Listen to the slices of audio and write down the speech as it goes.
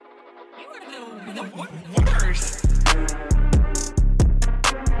The worst.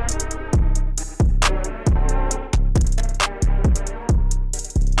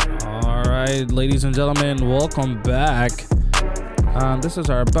 All right, ladies and gentlemen, welcome back. This is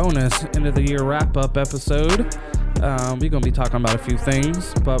our bonus end of the year wrap up episode. We're going to be talking about a few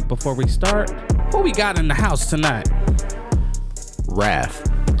things, but before we start, who we got in the house tonight?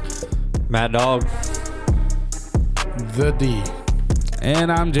 Wrath. Mad Dog. The D.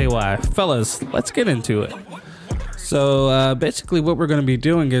 And I'm JY. Fellas, let's get into it. So basically what we're going to be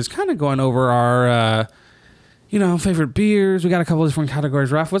doing is kind of going over our, favorite beers. We got a couple of different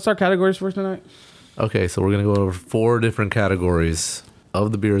categories. Raph, what's our categories for tonight? Okay, so we're going to go over 4 different categories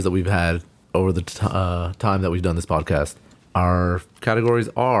of the beers that we've had over the time that we've done this podcast. Our categories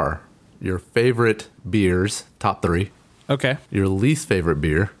are your favorite beers, top 3. Okay. Your least favorite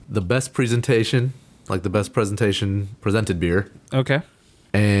beer, the best presentation, like the best presented beer, Okay.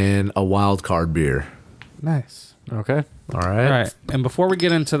 and a wild card beer. Nice. Okay. All right? All right. And before we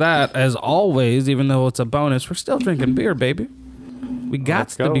get into that, as always, even though it's a bonus, we're still drinking beer, baby. We got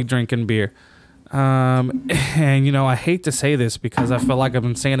Let's to go. be drinking beer. And, I hate to say this because I feel like I've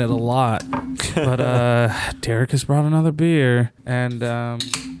been saying it a lot, but Derek has brought another beer, and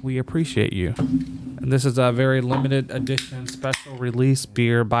we appreciate you. And this is a very limited edition special release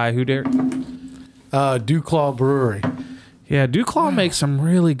beer by who, Derek? Duclaw Brewery. Yeah, DuClaw makes some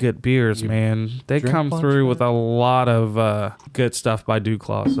really good beers, man. They drink come bunch through of with a lot of good stuff by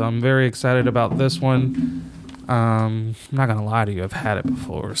DuClaw. So I'm very excited about this one. I'm not going to lie to you. I've had it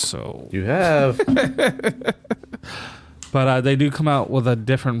before, so... You have. But they do come out with a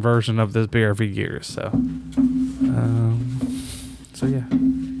different version of this beer every year, so... yeah.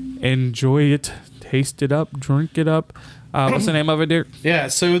 Enjoy it. Taste it up. Drink it up. What's the name of it, Derek? Yeah,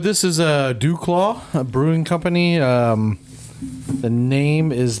 so this is a Duclaw, a brewing company. The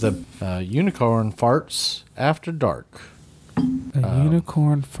name is the Unicorn Farts After Dark.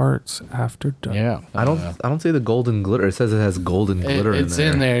 Unicorn Farts After Dark. Yeah. I don't see the golden glitter. It says it has golden glitter It's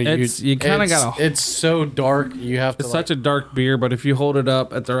in there. in there. You kinda it's- gotta- It's so dark, you have to... It's such a dark beer, but if you hold it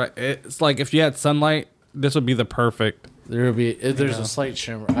up at the right... It's like if you had sunlight, this would be the perfect... There's a slight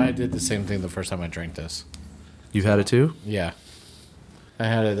shimmer. I did the same thing the first time I drank this. You've had it too? Yeah. I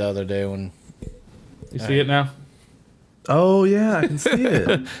had it the other day when... You see it now? Oh, yeah, I can see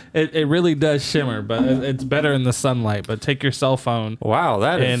it. It really does shimmer, but it's better in the sunlight. But take your cell phone. Wow,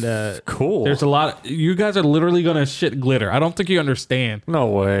 that is And cool. there's a lot. You guys are literally gonna shit glitter. I don't think you understand no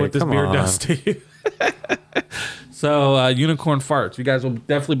way. what this Come beer on. does to you. So Unicorn Farts. You guys will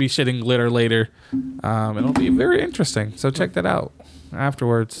definitely be shitting glitter later. It'll be very interesting. So check that out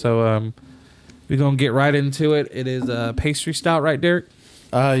afterwards. So we're gonna get right into it. It is a pastry stout, right, Derek?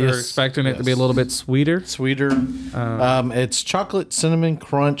 Yes. You're expecting it to be a little bit sweeter. Sweeter. It's chocolate cinnamon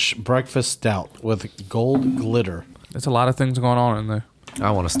crunch breakfast stout with gold glitter. There's a lot of things going on in there.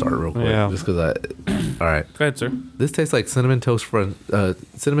 I want to start real quick. Yeah. Just because All right. Go ahead, sir. This tastes like cinnamon toast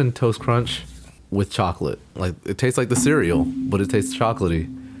crunch with chocolate. Like it tastes like the cereal, but it tastes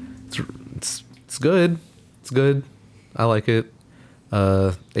chocolatey. It's good. It's good. I like it.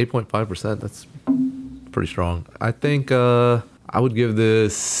 8.5%. That's pretty strong. I think I would give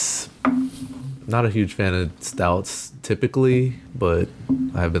this. Not a huge fan of stouts typically, but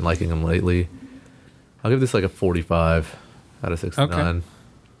I have been liking them lately. I'll give this like a 45 out of 69. Okay.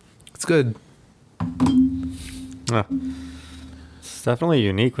 It's good. Yeah. It's definitely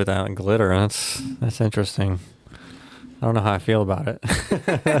unique with that glitter. That's interesting. I don't know how I feel about it.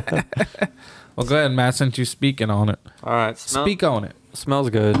 Well, go ahead, Matt, since you're speaking on it. All right. Speak on it. Smells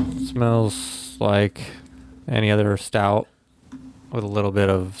good. Smells like any other stout with a little bit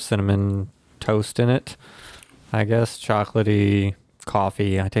of cinnamon toast in it. I guess chocolatey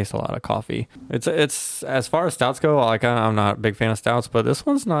coffee. I taste a lot of coffee. It's as far as stouts go, like I'm not a big fan of stouts, but this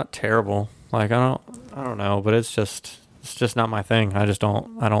one's not terrible. Like I don't know, but it's just not my thing. I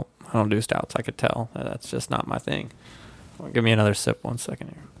don't do stouts. I could tell. That's just not my thing. Give me another sip 1 second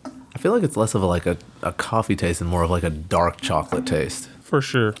here. I feel like it's less of a coffee taste and more of like a dark chocolate taste. For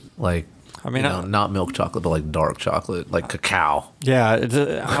sure. Like, I mean, not milk chocolate, but like dark chocolate, like cacao.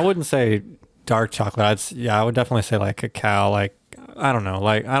 Yeah, I wouldn't say dark chocolate. I would definitely say like cacao. Like I don't know.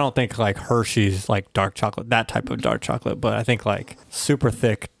 Like I don't think like Hershey's like dark chocolate, that type of dark chocolate. But I think like super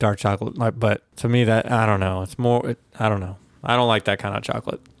thick dark chocolate. Like, but to me, that I don't know. It's more. I don't know. I don't like that kind of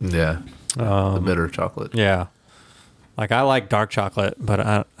chocolate. Yeah, the bitter chocolate. Yeah, like I like dark chocolate, but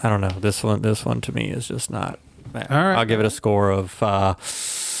I don't know. This one to me is just not. All right. I'll give it a score of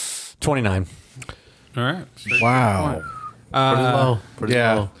 29. All right. Wow. Pretty low. Pretty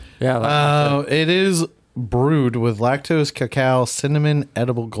yeah. low. Yeah. It is brewed with lactose, cacao, cinnamon,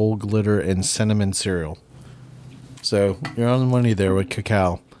 edible gold glitter, and cinnamon cereal. So you're on the money there with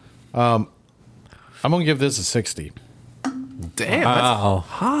cacao. I'm gonna give this a 60. Damn, Wow. that's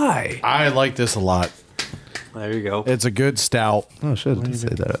high. I like this a lot. There you go. It's a good stout. Oh shit! I did say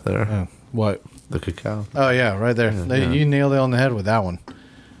that there. What? The cacao. Oh yeah, right there. You nailed it on the head with that one.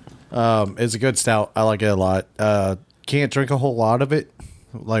 It's a good stout. I like it a lot. Can't drink a whole lot of it.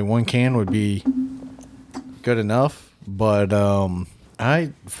 Like one can would be good enough, but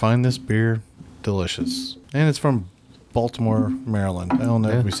I find this beer delicious, and it's from Baltimore, Maryland. I don't know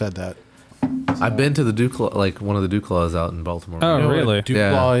if we said that. I've been to the Duclaw, like one of the Duclaws out in Baltimore. Oh, You know really? what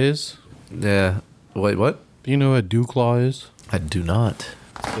Duclaw is? Yeah. Wait, what? Do you know what Duclaw is? I do not.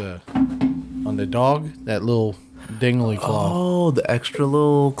 On the dog, that little dingly claw. Oh, the extra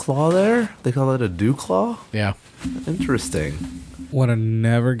little claw there? They call it a dew claw? Yeah. Interesting. Would have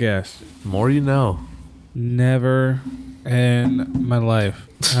never guessed. More you know. Never in my life.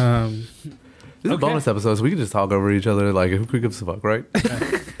 This is a bonus episode, so we can just talk over each other like who gives a fuck, right?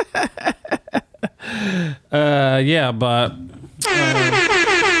 Yeah, but.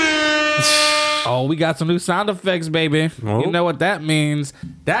 Oh, we got some new sound effects, baby. Oh. You know what that means?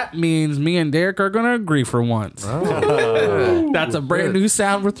 That means me and Derek are gonna agree for once. That's a brand new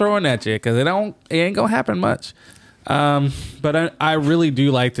sound we're throwing at you because it ain't gonna happen much. But I really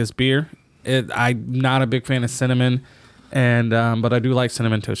do like this beer. I'm not a big fan of cinnamon, and but I do like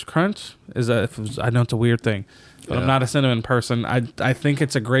Cinnamon Toast Crunch. I know it's a weird thing, but I'm not a cinnamon person. I think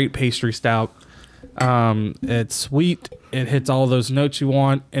it's a great pastry stout. It's sweet. It hits all those notes you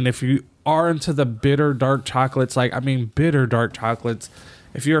want, and if you are into the bitter dark chocolates, bitter dark chocolates,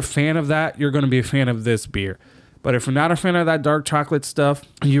 if you're a fan of that, you're going to be a fan of this beer. But if you're not a fan of that dark chocolate stuff,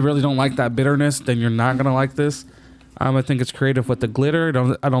 you really don't like that bitterness, then you're not going to like this. I think it's creative with the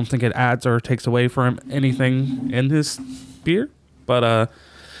glitter. I don't think it adds or takes away from anything in this beer. But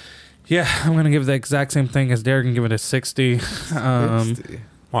yeah, I'm going to give the exact same thing as Derek and give it a 60. 60.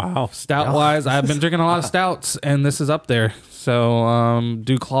 Wow. Stout wise, I've been drinking a lot of stouts, and this is up there. So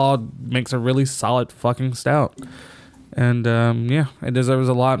Duclaw makes a really solid fucking stout, and yeah, it deserves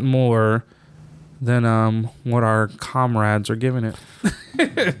a lot more than what our comrades are giving it.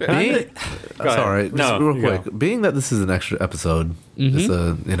 That's all right. Just No, real you quick. go. Being that this is an extra episode, just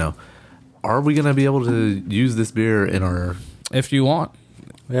are we gonna be able to use this beer in our If you want,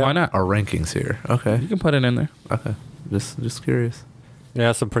 why not? rankings here? Okay. You can put it in there. Okay. Just curious.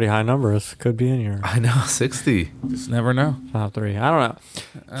 Yeah, some pretty high numbers could be in your I know 60. Just never know. top three. I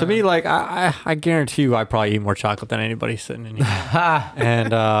don't know. To me, like I guarantee you, I probably eat more chocolate than anybody sitting in here.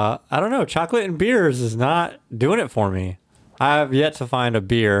 And I don't know. Chocolate and beers is not doing it for me. I have yet to find a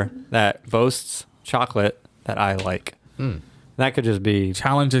beer that boasts chocolate that I like. That could just be.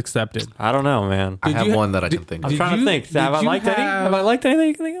 Challenge accepted. I don't know, man. I Did have you- one that I did- can think I'm of. trying to think. Have I liked any? Have I liked anything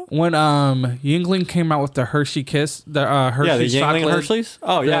you can think of? When Yingling came out with the Hershey Kiss, the Hershey Yeah, the Yingling chocolate, Hershey's.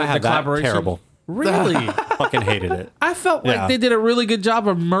 Oh yeah, I had that. Terrible. Really? Fucking hated it. I felt like Yeah. they did a really good job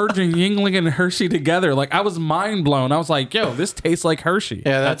of merging Yingling and Hershey together. Like, I was mind blown. I was like, yo, this tastes like Hershey.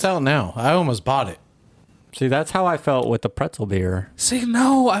 Yeah, that's out now. I almost bought it. See, that's how I felt with the pretzel beer. See,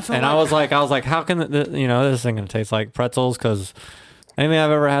 no, I felt And like, I was like, how can this isn't gonna taste like pretzels? Because anything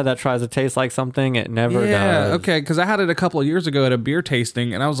I've ever had that tries to taste like something, it never does. okay, because I had it a couple of years ago at a beer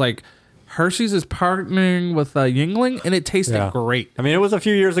tasting, and I was like, Hershey's is partnering with Yingling, and it tasted Yeah. great. I mean, it was a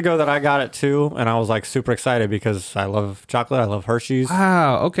few years ago that I got it too, and I was like super excited because I love chocolate. I love Hershey's.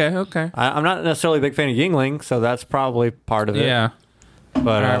 Wow, okay. I'm not necessarily a big fan of Yingling, so that's probably part of it. Yeah.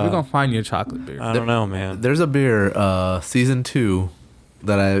 But All right, we're going to find you a chocolate beer. I don't know, man. There's a beer, season 2,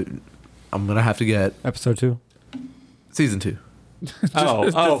 that I'm gonna have to get. Episode 2. Season 2.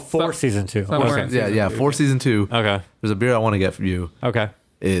 For season 2. somewhere Okay. in- Yeah, for season 2. Okay. There's a beer I want to get from you. Okay.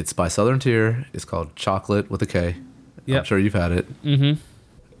 It's by Southern Tier. It's called Chocolate with a K. Yep. I'm sure you've had it. Mm-hmm.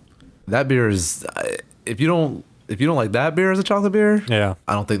 That beer is. If you don't like that beer as a chocolate beer, Yeah.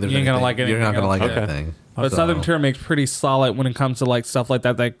 I don't think there's You ain't gonna anything- like You're not anything gonna like else. Okay. anything. But So- Southern Tier makes pretty solid when it comes to like stuff like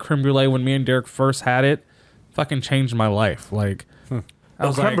that. That creme brulee, when me and Derek first had it, fucking changed my life. Like, I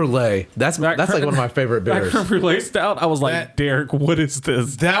was creme like, brulee. That's That like creme- one of my favorite that beers. creme brulee stout. I was like, That- Derek, what is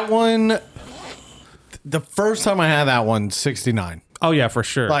this? That one, the first time I had that one, 69. Oh yeah, for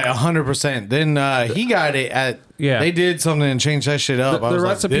sure. Like 100%. Then he got it at. Yeah. They did something and changed that shit up. I the was like,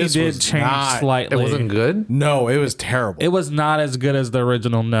 recipe this did was change not- slightly. It wasn't good. No, it was terrible. It was not as good as the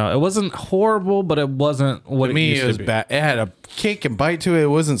original. No, it wasn't horrible, but it wasn't what To it me, used it was to be. bad. It had a kick and bite to it. It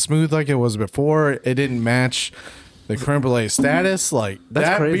wasn't smooth like it was before. It didn't match the creme brulee status, like That's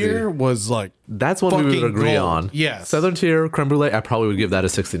that crazy. beer was like That's one we would fucking agree gold. on. Yes. Southern Tier creme brulee, I probably would give that a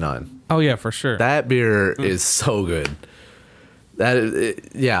 69. Oh yeah, for sure. That beer is so good. That is,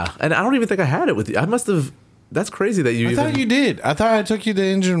 yeah, and I don't even think I had it with you. I must have. That's crazy that you. I thought you did. I thought I took you to the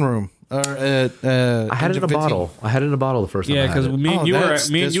engine room. Or I had it in a bottle. I had it in a bottle the first time. yeah, because because me and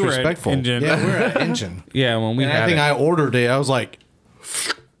you were at engine. Yeah, we were at engine. Yeah, when we And had I think it. I ordered it. I was like,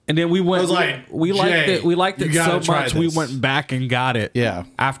 And then we went. I was like, we liked Jay, it. We liked you it gotta so try much. We this. went back and got it. Yeah.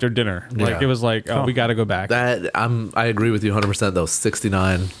 After dinner, like Yeah. it was like, oh, we got to go back. that. I agree with you 100%. Though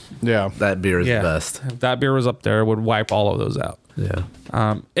 69. yeah. That beer is yeah, the best. If that beer was up there, would wipe all of those out.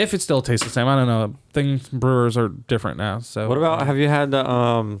 Yeah. If it still tastes the same, I don't know. Things brewers are different now. So What about, have you had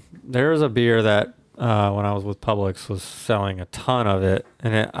the, there's a beer that, when I was with Publix was selling a ton of it.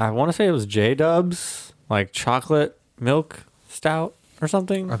 And I want to say it was J-Dubs, like chocolate milk stout or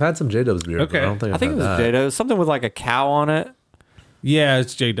something. I've had some J-Dubs beer. Okay. But I don't think I think it I've was had that. J-Dubs, something with like a cow on it. Yeah,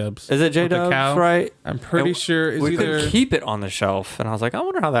 it's J Dubs. Is it With the J-Dubs, cow? right? I'm pretty And sure it's we either. could keep it on the shelf. And I was like, I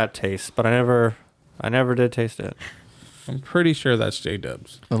wonder how that tastes. But I never did taste it. I'm pretty sure that's J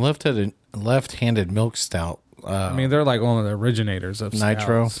Dubs. The left-handed milk stout. I mean, they're like one of the originators of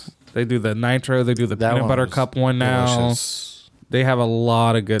Nitro. stouts. They do the nitro. They do the That peanut one butter was cup one now. delicious. They have a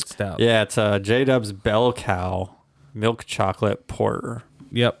lot of good stouts. Yeah, it's a J-Dubs Bell Cow milk chocolate porter.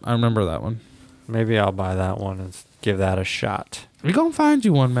 Yep, I remember that one. Maybe I'll buy that one and give that a shot. We gonna find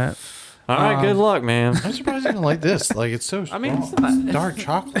you one, Matt. All right, good luck, man. I'm surprised you didn't like this. Like it's so. I mean, strong. It's dark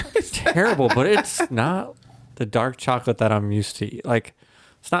chocolate. It's terrible, but it's not the dark chocolate that I'm used to. Like,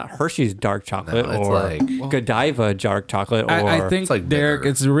 it's not Hershey's dark chocolate No, it's or like- Godiva dark chocolate or I think like Derek,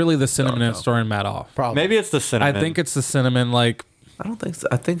 bitter. it's really the cinnamon that's throwing Matt off. Probably. maybe it's the cinnamon. I think it's the cinnamon. Like, I don't think so.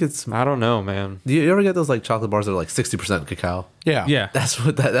 I think it's. I don't know, man. Do you ever get those like chocolate bars that are like 60% cacao? Yeah. yeah, That's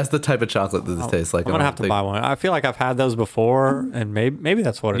what that's the type of chocolate that this tastes like. I'm gonna have to buy one. I feel like I've had those before, and maybe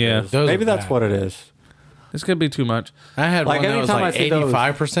that's what it is. Yeah. Those Maybe are that's bad. what it is. this could be too much. I had Like, one that was anytime I like see those-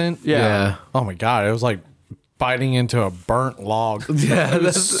 85%. Yeah. Oh my god, it was like biting into a burnt log. Yeah, It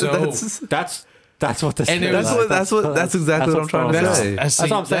was that's so. That's what this And is. it was- that's exactly what I'm trying to what's say. That's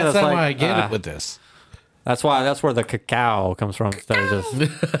what I'm saying. That's That's not like, why I get it with this. That's where the cacao comes from instead of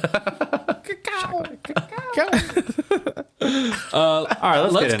just. All right,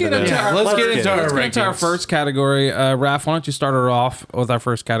 Let's get into Yeah, our, let's get into our let's get into our rankings. first category. Raph, why don't you start it off with our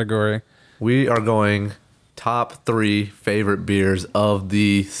first category? We are going top 3 favorite beers of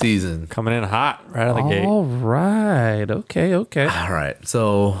the season. coming in hot right out of the gate. All right. Okay. Okay. All right.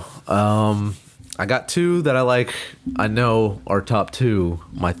 So, I got 2 that I like. I know are top 2.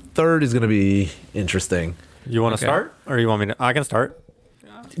 My third is going to be interesting. You want to Okay. start, or you want me to? I can start.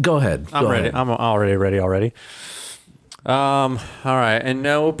 Go ahead. I'm Go ready. ahead. I'm already ready already. All right. In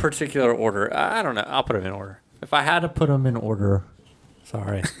no particular order. I don't know. I'll put them in order. If I had to put them in order,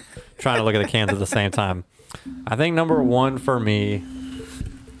 sorry, trying to look at the cans at the same time. I think number 1 for me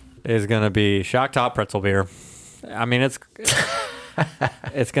is gonna be Shock Top Pretzel Beer. I mean, it's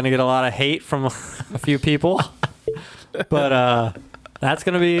gonna get a lot of hate from a few people, but that's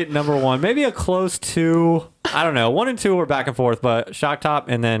gonna be number 1. Maybe a close 2. I don't know. 1 and 2 were back and forth, but Shock Top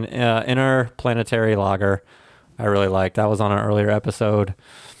and then Interplanetary Lager, I really liked. That was on an earlier episode.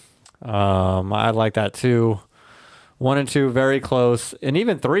 I like that too. 1 and 2 very close, and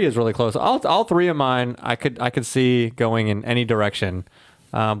even 3 is really close. All 3 of mine I could see going in any direction,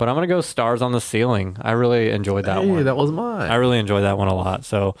 but I'm gonna go Stars on the Ceiling. I really enjoyed that Hey, one. that was mine. I really enjoyed that one a lot.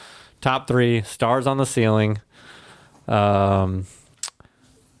 So, top 3, Stars on the Ceiling. I'll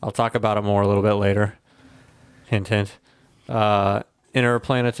talk about it more a little bit later. Hint, hint.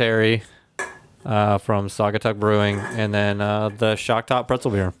 Interplanetary from Saugatuck Brewing, and then the Shock Top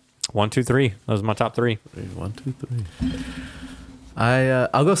Pretzel Beer. 1, 2, 3. Those are my top 3. 1, 2, 3.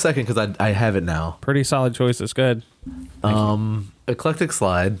 I'll go second because I have it now. Pretty solid choice. It's good. Eclectic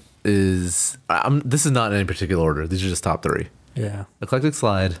Slide is. This is not in any particular order. These are just top 3. Yeah. Eclectic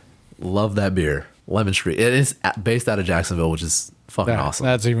Slide, love that beer. Lemon Street. It is based out of Jacksonville, which is fucking awesome.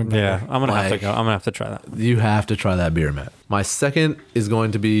 That's even better. Yeah. I'm gonna have to Like- go. I'm gonna have to try that. You have to try that beer, Matt. My second is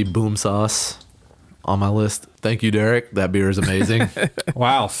going to be Boom Sauce on my list. Thank you, Derek. That beer is amazing.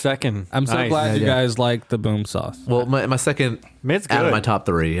 Wow. Second. I'm so Nice. glad you Yeah. guys like the boom sauce. Well, my second I mean, it's out of good. my top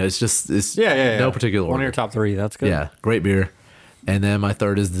 3. It's Yeah. no particular order. One of your top 3. That's good. Yeah, great beer. And then my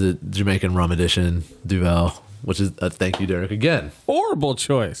third is the Jamaican Rum Edition Duvel, which is thank you, Derek, again. Horrible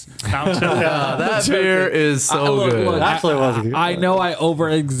choice. That beer is so Look, good. look, Actually, it was good. I know I over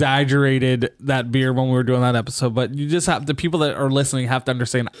exaggerated that beer when we were doing that episode, but you just have the people that are listening have to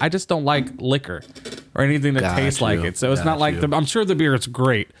understand. I just don't like liquor or anything that Got tastes you. like it. So it's Got not like you. I'm sure the beer is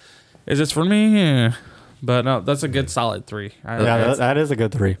great. Is this for me? Yeah. But no, that's a good solid 3. Yeah, that is a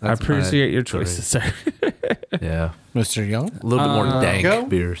good 3. I That's appreciate my your choices, sir. Yeah. Mr. Young. A little bit more dank Go?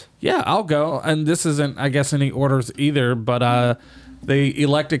 beers. Yeah, I'll go. And this isn't, I guess, any orders either, but the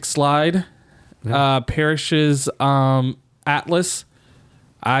Electric Slide, Parrish's Atlas.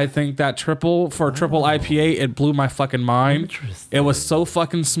 I think that triple IPA, it blew my fucking mind. Interesting. It was so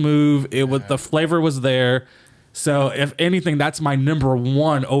fucking smooth. The flavor was there. So if anything, that's my number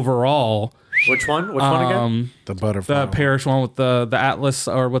 1 overall. Which one? Which one again? The butterfly. The Parrish one with the Atlas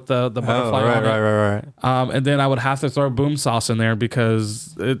or with the butterfly on it. Right. And then I would have to throw Boom Sauce in there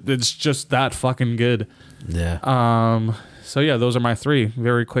because it's just that fucking good. Yeah. So yeah, those are my 3.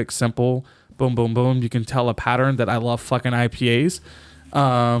 Very quick, simple. Boom, boom, boom. You can tell a pattern that I love fucking IPAs.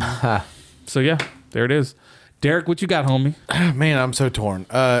 So yeah, there it is. Derek, what you got, homie? Man, I'm so torn.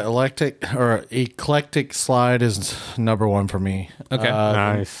 Eclectic Slide is number 1 for me. Okay.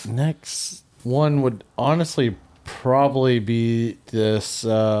 Nice. Next one would honestly probably be this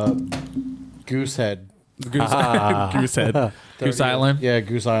Goosehead. Goosehead. Goose Island. Yeah,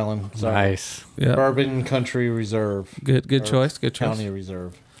 Goose Island. Sorry. Nice. Yeah. Bourbon Country Reserve. Good Or choice. Good choice. County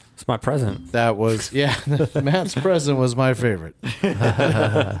Reserve. It's my present. That was, yeah, Matt's present was my favorite.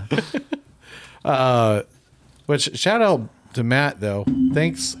 Which, shout out to Matt, though.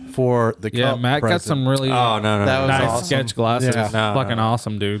 Thanks for the Yeah, cup Matt got present. some really Oh, no. That was nice awesome. sketch glasses. Yeah. No, Fucking no.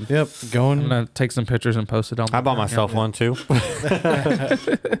 awesome, dude. Yep, I'm going. gonna take some pictures and post it on. I bought myself one too.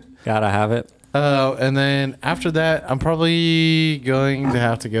 Gotta have it. And then after that, I'm probably going to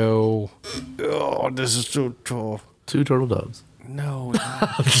have to go. Oh, this is so tough. 2 turtle doves. No.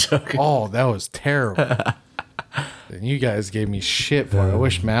 Oh, that was terrible. And you guys gave me shit for it. I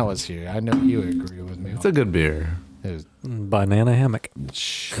wish Matt was here. I know you agree with me. It's a good beer. It was Banana hammock.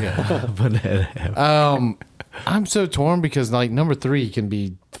 shit. Banana. I'm so torn because like number 3 can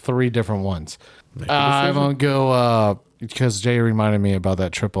be 3 different ones. I'm gonna go because Jay reminded me about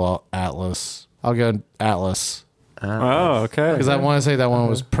that triple Atlas. I'll go Atlas Oh, okay. because I want to say that one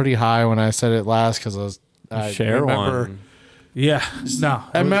was pretty high when I said it last because I Share remember. one. Yeah. No.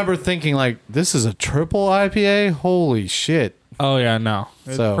 I remember thinking like, this is a triple IPA. Holy shit! Oh yeah. No.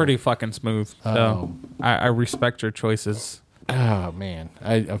 It's So- pretty fucking smooth. So I respect your choices. Oh man,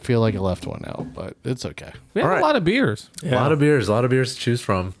 I feel like I left one out, but it's okay. We have All a right. lot of beers. A lot of beers to choose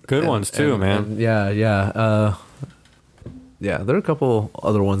from. Good ones too, man. Yeah. Yeah, there are a couple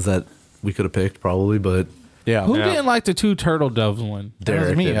other ones that we could have picked probably, but Yeah, Who Yeah. didn't like the 2 turtle doves one? that was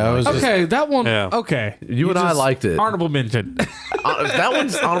Derek me. didn't I like was it. just, Okay, that one. Yeah. Okay, You and I just- liked it. Honorable mention. That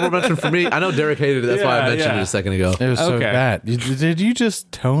one's honorable mention for me. I know Derek hated it. That's why I Yeah, mentioned yeah. it a second ago. it was so Okay. bad. Did you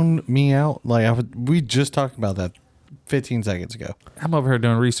just tone me out? Like we just talked about that 15 seconds ago. I'm over here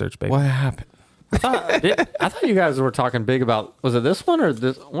doing research, baby. What happened? I thought you guys were talking big about. Was it this one or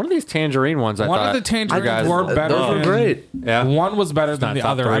this one of these tangerine ones? One of the tangerines guys- were better. Those were than- great. Yeah. One was better than not the top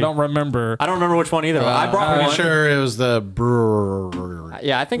other. 3. I don't remember. I don't remember which one either. I brought I'm one. sure it was the brewer.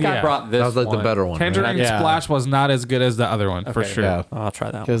 Yeah, I think I Yeah. brought this. That was like one. the better one. right? Tangerine Yeah. Splash was not as good as the other one for Okay. sure. Yeah, Oh, I'll try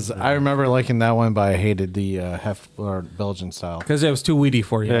that one. because I remember liking that one, but I hated the or Belgian style. Because it was too weedy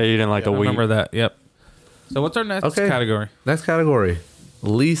for you. Yeah, you didn't like the I wheat. remember that. Yep. So what's our next Okay. category? Next category.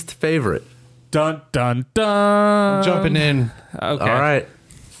 Least favorite. Dun dun dun. Jumping in, Okay. All right.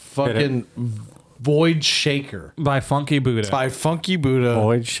 fucking Void Shaker By Funky Buddha. by Funky Buddha.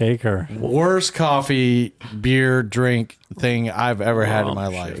 Void shaker. Worst coffee, beer, drink thing I've ever had in my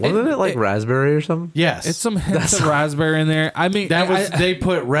life. Wasn't it like raspberry or something? Yes, It's some hints of raspberry in there. I mean, that was I, they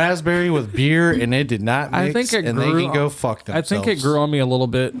put raspberry with beer and it did not mix. I think it and grew. they can go fuck I themselves. think it grew on me a little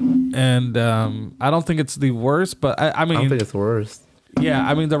bit, and I don't think it's the worst. But I mean, I don't think it's the worst. yeah,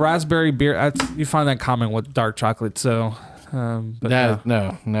 I mean the raspberry beer. You find that common with dark chocolate. So, but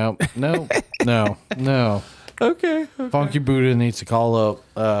No. okay. Funky Buddha needs to call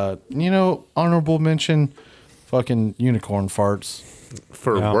up. Honorable mention, fucking unicorn farts.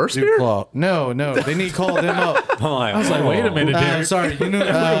 For Yeah. worst Dude beer? Claw. No, they need to call them up. I was like, wait a minute, Derek. Sorry, We're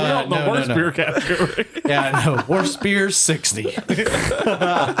on the worst beer category. Yeah, I know. Worst beer 60.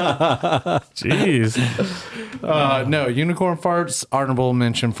 Jeez. No, unicorn farts. Honorable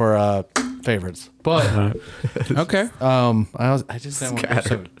mention for favorites. But Okay. I just didn't want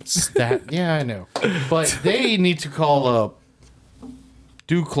to stat. Yeah, I know. But they need to call up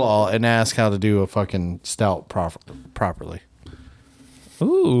Dewclaw and ask how to do a fucking stout properly.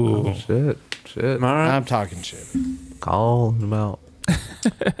 Ooh. Shit. All right. I'm talking shit. Call them out.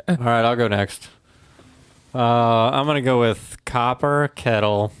 All right, I'll go next. I'm gonna go with Copper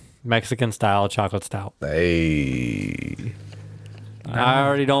Kettle Mexican style chocolate stout. Hey. I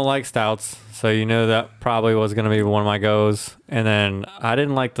already don't like stouts, so you know that probably was going to be one of my goes. And then I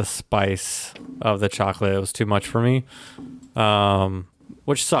didn't like the spice of the chocolate. It was too much for me,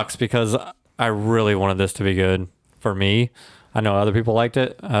 which sucks because I really wanted this to be good for me. I know other people liked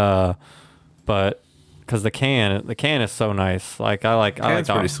it, but because the can is so nice. Like I like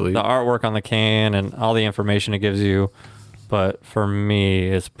pretty sweet. The artwork on the can and all the information it gives you. But for me,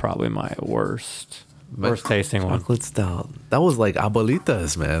 it's probably my worst tasting one. Chocolate stout. That was like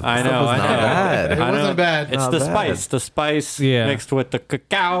abuelitas, man. I That know. was I not know. bad. It I know. wasn't bad. It's Not the bad. spice. The spice Yeah. mixed with the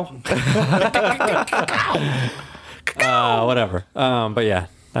cacao. Whatever. But yeah,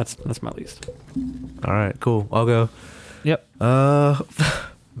 that's my least. All right, cool. I'll go. Yep.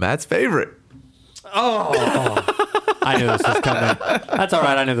 Matt's favorite. I knew this was coming. That's all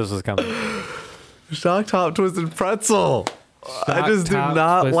right. I knew this was coming. Shock Top Twisted Pretzel. I Shock just do Top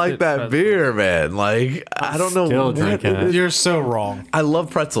not Twisted like that Pretzel. beer, man. Like, I don't know. Still what drinking it. You're so wrong. I love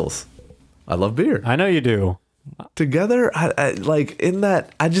pretzels. I love beer. I know you do. Together, I like in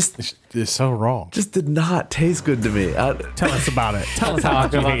that. I just You're so wrong. did not taste good to me. Tell us about it. Tell us how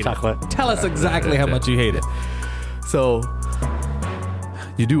much you About hate it. chocolate. Tell us exactly how much you hate it. So,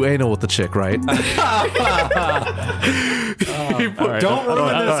 you do anal with the chick, right? Don't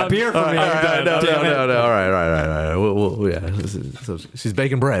ruin this beer for me. No. All right. Yeah. So she's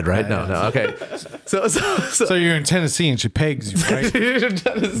baking bread, right? No. Okay. So So you're in Tennessee and she pegs you,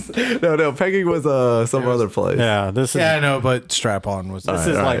 right? no. Pegging was some other place. Yeah, this is. Yeah, I know, but strap on was This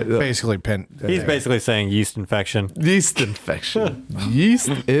is all like right. basically pen. he's basically saying yeast infection. Yeast infection. Yeast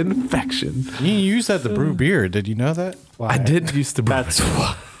infection. You use that to brew beer. Did you know that? I did used to brew. That's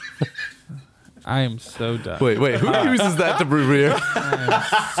why. I am so done. Wait. Who uses that to brew beer?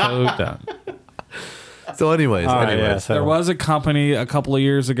 So done. So, anyways. All right, yeah, so There was a company a couple of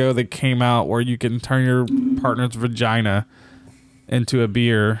years ago that came out where you can turn your partner's vagina into a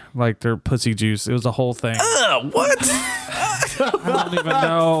beer, like their pussy juice. It was a whole thing. What? I don't even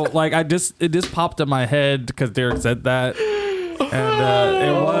know. Like it just popped in my head because Derek said that, and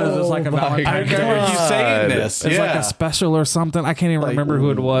it was like a Valentine's Day. remember you saying this. It's like Yeah. a special or something. I can't even remember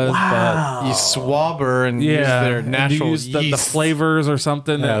who it was, You swab her and but use yeah, their and natural you use the yeast. flavors or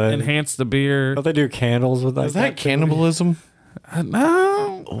something Yeah, that they- enhance the beer. Don't they do candles with that? Is that cannibalism?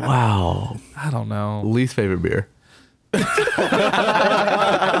 No, Wow. I don't know. Least favorite beer.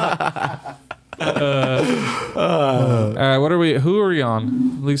 All right, what are we? Who are we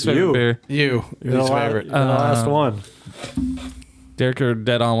on? Least favorite You. beer. You. You're the Least la- favorite. you're the last one. Derek, you're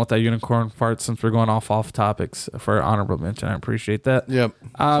dead on with that unicorn fart since we're going off topics for honorable mention. I appreciate that. Yep.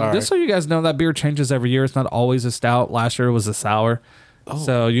 Sorry. Just so you guys know, that beer changes every year. It's not always a stout. Last year it was a sour.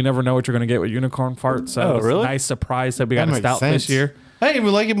 So you never know what you're going to get with unicorn fart. So Oh, it's really? a nice surprise that we got That a makes stout sense. this year. Hey, we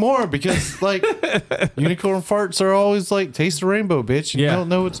like it more because like unicorn farts are always like taste the rainbow, bitch. You Yeah. don't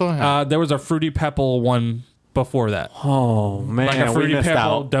know what's on happen. There was a Fruity Pebble one before that. Oh man, Like a we Fruity missed Pebble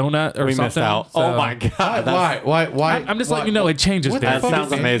out. donut or We something. missed out. So- Oh my god. that's- Why? I'm just letting you know it changes, What the Derek. fuck That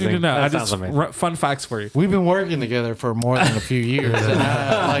sounds is- amazing. No, That I sounds just amazing. fun facts for you. We've been working together for more than a few years. And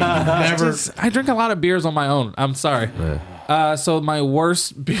never. I drink a lot of beers on my own. I'm sorry. So my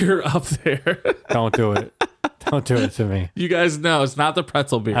worst beer up there. Don't do it. Don't do it to me. You guys know it's not the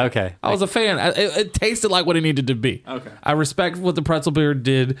pretzel beer. Okay. I was a fan. It tasted like what it needed to be. Okay. I respect what the pretzel beer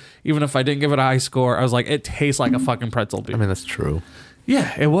did, even if I didn't give it a high score. I was like, it tastes like a fucking pretzel beer. I mean, that's true.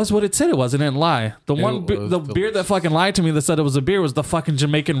 Yeah, it was what it said it was. It didn't lie. The was beer that fucking lied to me that said it was a beer was the fucking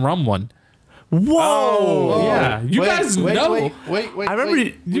Jamaican rum one. Whoa! Yeah, you guys know. Wait. I remember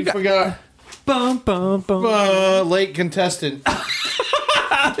wait. you We got- forgot. Bum, bum, bum. Late contestant.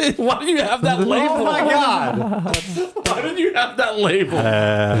 Why do you have that label? Oh my god. Why did you have that label?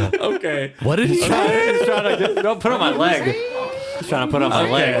 Okay. What did he He's trying to get, don't put on my leg. He's trying to put on my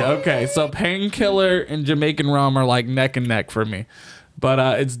leg. Okay. So Painkiller and Jamaican rum are like neck and neck for me.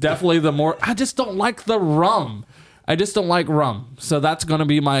 But it's definitely the more. I just don't like the rum. I just don't like rum. So that's going to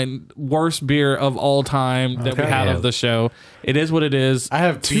be my worst beer of all time that we Okay. had of the show. It is what it is. I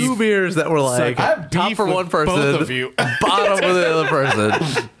have two beef. beers that were like I have top beef for with one person, both of you. bottom for the other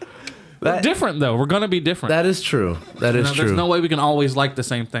person. Different, though. We're going to be different. That is true. That is true. There's no way we can always like the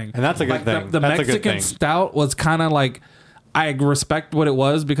same thing. And that's a good Like thing. The That's a good Mexican thing. stout was kind of like, I respect what it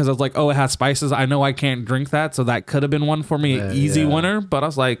was because I was like, oh, it has spices. I know I can't drink that. So that could have been one for me, easy winner. But I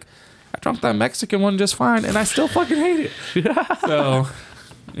was like, I drank that Mexican one just fine. And I still fucking hate it. So,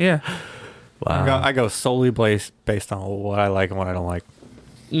 yeah. Wow. I go solely based on what I like and what I don't like.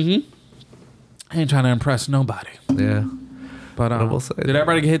 I ain't trying to impress nobody. Yeah. But I will say did that.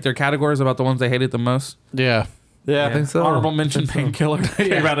 everybody hit their categories about the ones they hated the most? Yeah. Yeah, I think so. Honorable mention Painkiller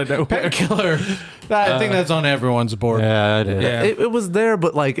came out of nowhere. Killer. I think that's on everyone's board. Yeah, I did. Yeah. It was there,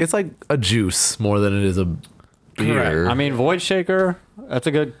 but like it's like a juice more than it is a beer. I mean, Void Shaker. That's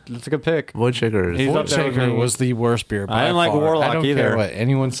a good pick. Void Shaker. He's Void up there with Shaker me. was the worst beer. I didn't like Warlock I don't either. care what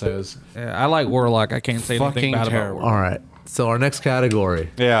anyone says. Yeah, I like Warlock. I can't say anything Fucking bad terrible. about Warlock. All right. So our next category: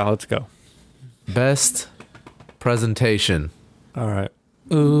 Yeah, let's go. best presentation. All right.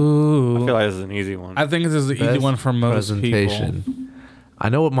 Ooh. I feel like this is an easy one. I think this is the easy Best one for most people. presentation. I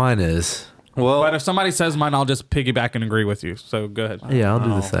know what mine is. well, But if somebody says mine, I'll just piggyback and agree with you. So go ahead. Yeah, I'll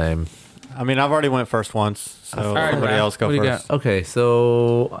do Oh. the same. I mean, I've already went first once, so All right, somebody Raph, else go what do you first. Okay,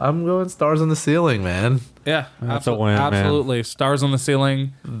 so I'm going Stars on the Ceiling, man. Yeah, That's a win, man. absolutely. Stars on the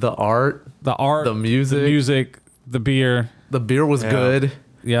ceiling, The art, the art, the music, the beer. the beer was Yeah. good.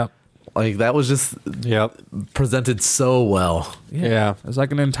 Yep. Like that was just Yep. presented so well. Yeah. It was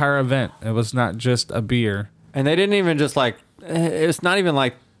like an entire event. It was not just a beer. And they didn't even just like. It's not even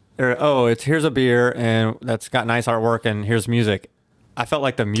like, here's a beer and that's got nice artwork and here's music. I felt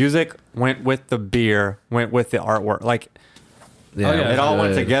like the music went with the beer, went with the artwork. Like Oh, yeah, was it all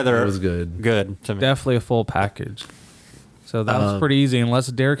went good. together. It was good. Good to me. Definitely a full package. So that was pretty easy, unless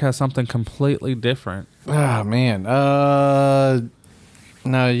Derek has something completely different. Ah, man.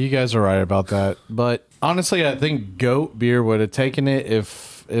 No, you guys are right about that. But honestly, I think Goat Beer would have taken it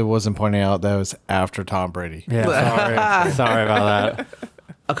if it wasn't pointing out that it was after Tom Brady. Yeah. Sorry. Sorry about that.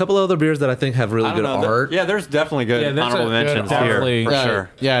 A couple of other beers that I think have really I don't good know. art. Yeah, there's definitely good Yeah, there's honorable a good mentions art. here Definitely. for Yeah, sure.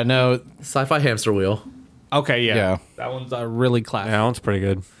 Yeah, no. Sci-Fi Hamster Wheel. Okay, yeah. Yeah. That one's really classic. Yeah, that one's pretty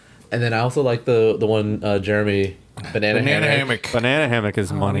good. And then I also like the one Jeremy Banana Hammock. Banana hammock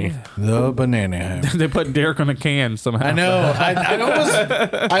is money. The banana hammock. They put Derek on a can somehow. I know.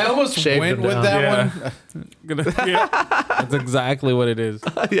 I almost Shaved went him with down. that Yeah. one. Yeah. That's exactly what it is.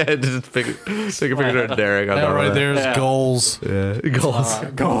 Yeah, just take a picture of Derek. On That top right of there's Yeah. goals. Yeah,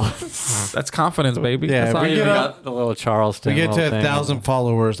 goals. That's confidence, baby. Yeah, That's all we you get need. up- Got the little Charleston. We get to little thing. 1,000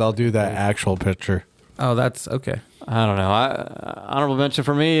 followers. I'll do that actual picture. Oh, that's okay. I don't know. Honorable mention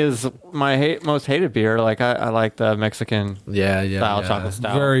for me is my most hated beer. Like I like the Mexican Yeah, style chocolate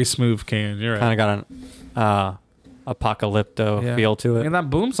stout. Very smooth can. You're right. Kind of got an apocalypto Yeah. feel to it. And that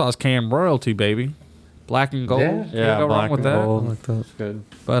boom sauce can royalty, baby. Black and gold. Yeah. Can't Yeah, go wrong black with and that. gold. That's good.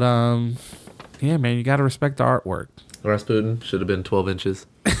 But yeah, man, you got to respect the artwork. Rasputin should have been 12 inches.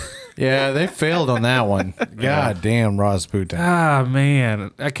 Yeah, they failed on that one. God damn, Rasputin. Ah,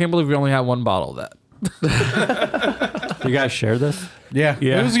 man, I can't believe we only had one bottle of that. You guys share this? Yeah.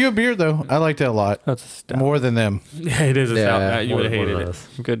 Yeah. It was a good beer, though. I liked it a lot. That's a stout. More than them. Yeah, it is a stout. You would have hated it.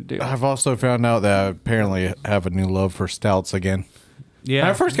 Good deal. I've also found out that I apparently have a new love for stouts again. Yeah.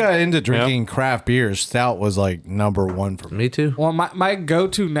 When I first got into drinking craft beers, stout was like number one for me. Me too. Well, my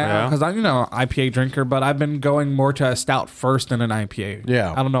go-to now, Yeah. because I'm IPA drinker, but I've been going more to a stout first than an IPA.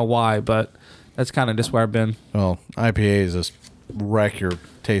 Yeah. I don't know why, but that's kind of just where I've been. Well, IPAs just wreck your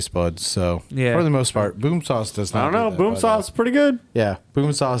taste buds. So Yeah. for the most part, Boom Sauce does not. I don't know. do that, Boom but, sauce is pretty good. Yeah,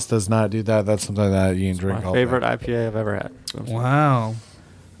 Boom Sauce does not do that. That's something that you can drink. My all favorite day. IPA I've ever had. Wow.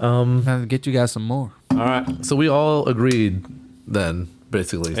 Gotta get you guys some more. All right. So we all agreed then,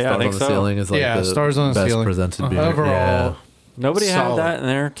 basically. Yeah, I Stars think on the so. Ceiling is like Yeah, the Stars on the best Ceiling. presented beer. Overall, Yeah. Nobody had Solid. that in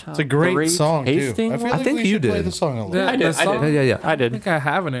their top it's a great three song tasting too. I feel one? like think we you should play did. the song a little. Yeah, I did. the song- Yeah. I I did. think I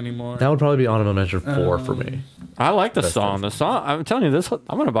haven't anymore. That would probably be honorable mention 4 for me. I like the song. The song. I'm telling you, this.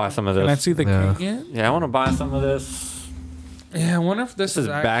 I'm gonna buy some of this. Can I see the Yeah. can yet? Yeah, I want to buy some of this. Yeah, I wonder if this This is is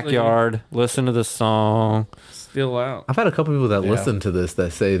actually backyard. Listen to the song. still out. I've had a couple people that listen to this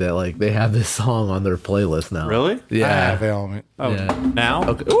that say that like they have this song on their playlist now. Really? I Yeah. have element. Oh, Yeah. now?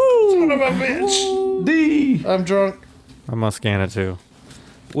 Okay. Ooh, son of a bitch. D. I'm drunk. I must scan it too.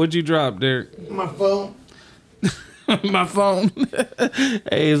 What'd you drop, Derek? My phone. My phone.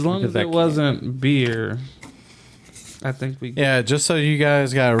 Hey, as long Look at as that it can. wasn't beer, I think we. Yeah, just so you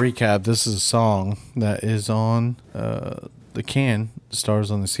guys got a recap, this is a song that is on the can,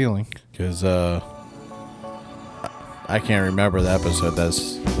 Stars on the Ceiling, because I can't remember the episode that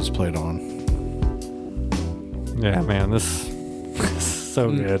was played on. Yeah, man, this is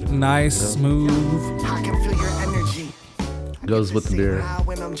so good. Nice, smooth. I can feel your energy. Goes with the beer.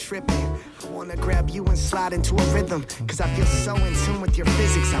 When I'm tripping, wanna grab you and slide into a rhythm. Cause I feel so in tune with your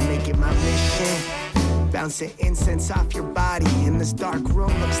physics. I make it my mission. Bouncing incense off your body in this dark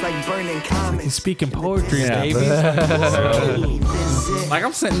room looks like burning comets. Speaking poetry, baby. Visit Like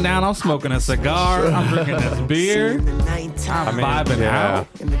I'm sitting down, I'm smoking a cigar, I'm drinking this beer, I'm vibing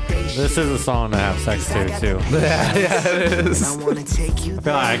out. This is a song to have sex to too. Yeah, it is. I wanna take you I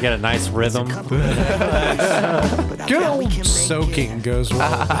feel like I get a nice rhythm. Good old soaking goes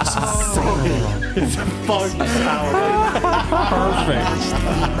well.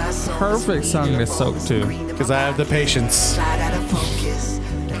 Perfect song to soak to. Because I have the patience.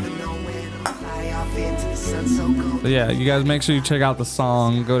 But yeah, you guys make sure you check out the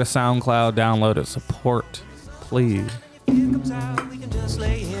song. Go to SoundCloud, download it, support, please.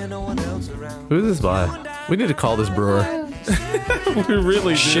 Who's this by? We need to call this brewer. We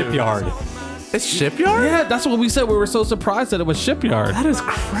really do. Shipyard. It's Shipyard? Yeah, that's what we said. We were so surprised that it was Shipyard. That is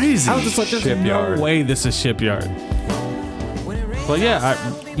crazy. I was just like, there's Shipyard. no way this is Shipyard. But yeah,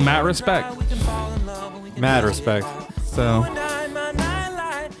 Matt, respect. Mad respect. So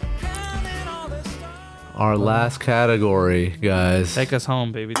Our last category, guys. take us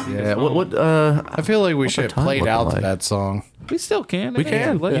home, baby. Take Yeah. us home. What? I feel like we should have time played looking out like? that song. We still can. We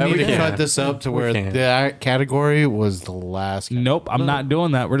can. Let- Yeah, We we need to can. cut this up to where can. that category was the last. Nope, I'm not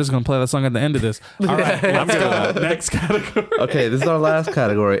doing that. We're just gonna play that song at the end of this. All right, let's go. Next category. Okay, this is our last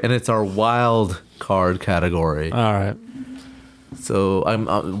category, and it's our wild card category. All right. So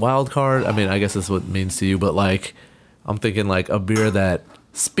I'm wild card. I mean, I guess that's what it means to you, but like, I'm thinking like a beer that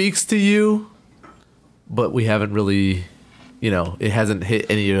speaks to you, but we haven't really, it hasn't hit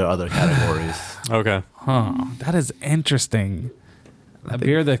any of the other categories. Okay. Huh. That is interesting. A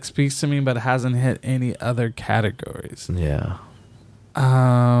beer that speaks to me but hasn't hit any other categories. Yeah.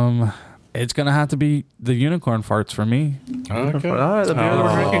 It's gonna have to be the unicorn farts for me. Okay. All right, the beer that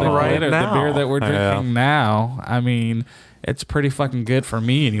we're drinking right The now. beer that we're Yeah. drinking now. I mean, it's pretty fucking good for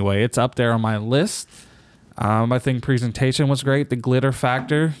me anyway. It's up there on my list. I think presentation was great. The glitter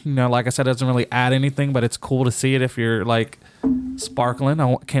factor, like I said, doesn't really add anything, but it's cool to see it if you're like sparkling.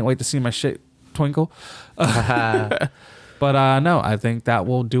 Can't wait to see my shit twinkle. But no, I think that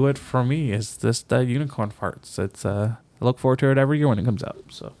will do it for me. Is this the unicorn farts? It's I look forward to it every year when it comes out.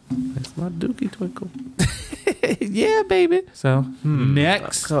 So It's my dookie twinkle. yeah, baby. So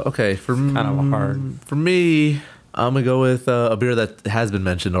next, So, okay, Kind of hard. for me, I'm gonna go with a beer that has been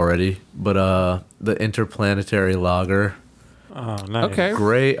mentioned already, but the Interplanetary Lager. Oh, nice. okay.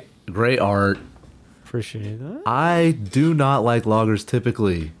 Great art. Appreciate that. I do not like lagers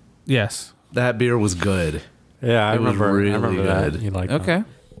typically. Yes. That beer was good. Yeah, I It was remember. really I remember that. good. You like Okay.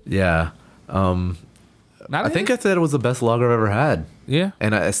 Yeah. Not I think I said it was the best lager I've ever had, yeah,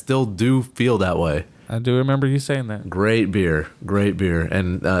 and I still do feel that way. I do remember you saying that. Great beer,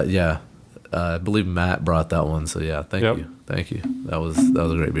 and I believe Matt brought that one. So yeah, thank Yep. you. That was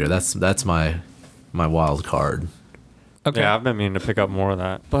a great beer. That's my wild card. Okay. Yeah, I've been meaning to pick up more of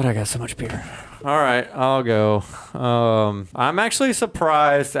that, but I got so much beer. All right, I'll go. I'm actually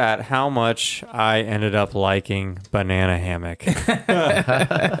surprised at how much I ended up liking Banana Hammock.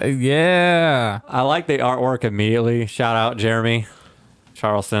 Yeah. I like the artwork immediately. Shout out Jeremy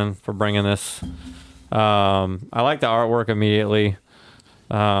Charleston for bringing this. I like the artwork immediately.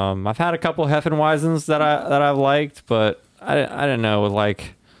 I've had a couple Heffenweisens that I've liked, but I didn't know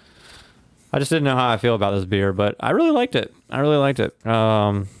I just didn't know how I feel about this beer, but I really liked it.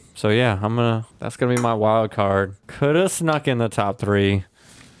 So yeah, that's gonna be my wild card. Could have snuck in the top 3,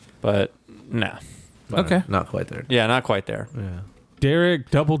 but nah. Okay. Not quite there. Yeah, not quite there. Yeah. Derek,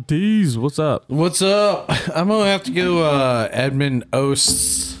 Double D's, what's up? What's up? I'm gonna have to go Edmund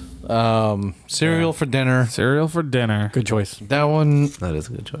Ost's cereal for dinner. Cereal for dinner. Good choice. That one, That is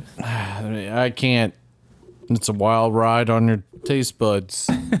a good choice. I can't. It's a wild ride on your taste buds.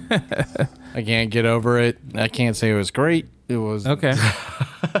 I can't get over it. I can't say it was great. It was Okay.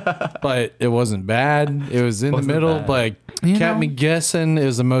 but it wasn't bad. It was in the middle, bad. but You kept know- me guessing. It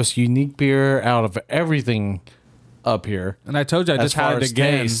was the most unique beer out of everything up here. And I told you I As just far had it as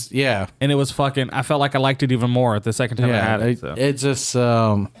again. taste, yeah. And it was fucking, I felt like I liked it even more the second time I Yeah, had it. So. it just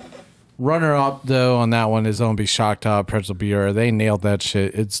runner up though on that one is gonna be Shock Top Pretzel Beer. They nailed that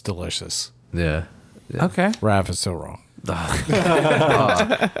shit. It's delicious. Yeah. Okay. Raph is so wrong.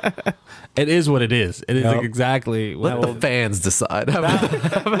 It is what it is. It is Yep. exactly what Let the fans decide.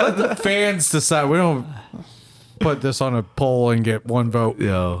 Fans decide. We don't put this on a poll and get one vote.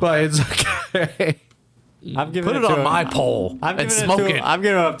 Yo. But it's okay. I'm giving Put it to on a- my poll I'm and giving smoke it. it. To, I'm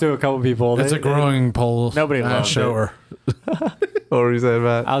giving it up to a couple people. It's a growing poll. Nobody loved show it. her. What were you saying,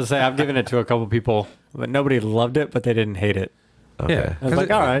 Matt? I was saying I'm giving it to a couple people, but nobody loved it, but they didn't hate it. Yeah. I was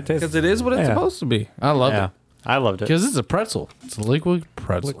like, all right, Because it is what it's Yeah. supposed to be. I love yeah, it I loved it. because it's a pretzel. It's a liquid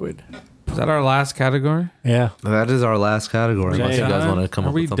pretzel. Liquid. Is that our last category? Yeah. That is our last category. Unless you guys want to come Are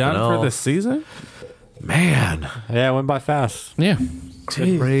up we with something done else. for the season? Man, Yeah, it went by fast. Yeah.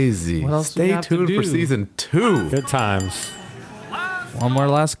 Jeez. Crazy. What else do we Stay have to tuned for do? season 2. Good times. One more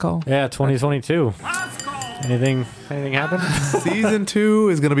last call. Yeah, 2022. Anything happen? Season 2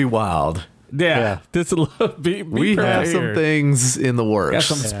 is going to be wild. Yeah. This be We have some prepared. things in the works. Got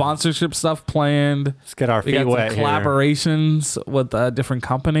some sponsorship stuff planned. Let's get our We feet got wet some here. collaborations with different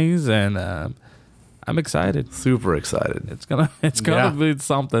companies, and I'm excited. Super excited. It's gonna be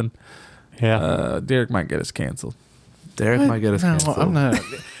something. Yeah. Derek might get us canceled. Derek might get us No, canceled. I'm not.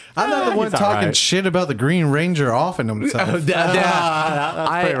 I'm not the one He's all talking right. shit about the Green Ranger offing himself.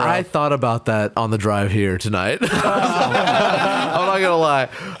 I thought about that on the drive here tonight. I'm not gonna lie.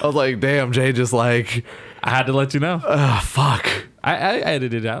 I was like, damn, Jay just like, I had to let you know. fuck. I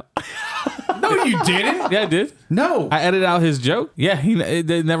edited it out. No, you didn't. Yeah, I did. No. I edited out his joke. Yeah,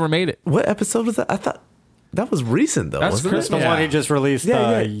 they never made it. What episode was that? I thought that was recent though, That's wasn't Christmas. it? The one he just released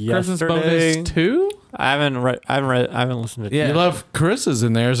Christmas yesterday. bonus 2. I haven't listened to it. Yeah. You love Chris is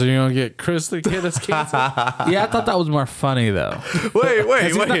in there, so you don't get Chris to get us canceled. Yeah, I thought that was more funny though.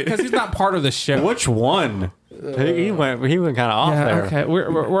 Wait. Because he's not part of the show. Which one? He went kind of off Yeah, there. okay,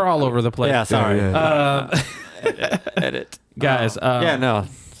 we're all over the place. Yeah, sorry. Edit, guys. Yeah, no.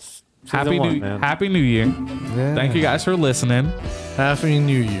 Happy Season New one, man. Happy New Year! Thank you guys for listening, Happy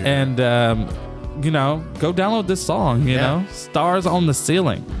New Year. and go download this song. You know, Stars on the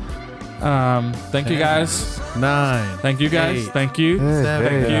Ceiling. Thank you guys. 9. Thank you guys. 8, Thank you.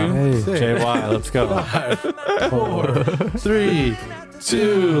 7, Thank you. 6, JY, let's go. 4, 3,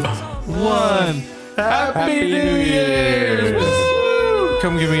 2, 1. Happy New Year! Woo!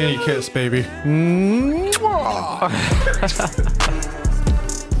 Come give me a kiss, baby.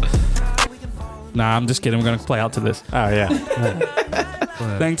 Nah, I'm just kidding. We're gonna play out to this. Oh, yeah.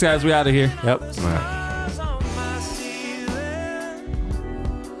 Thanks, guys. We out of here. Yep.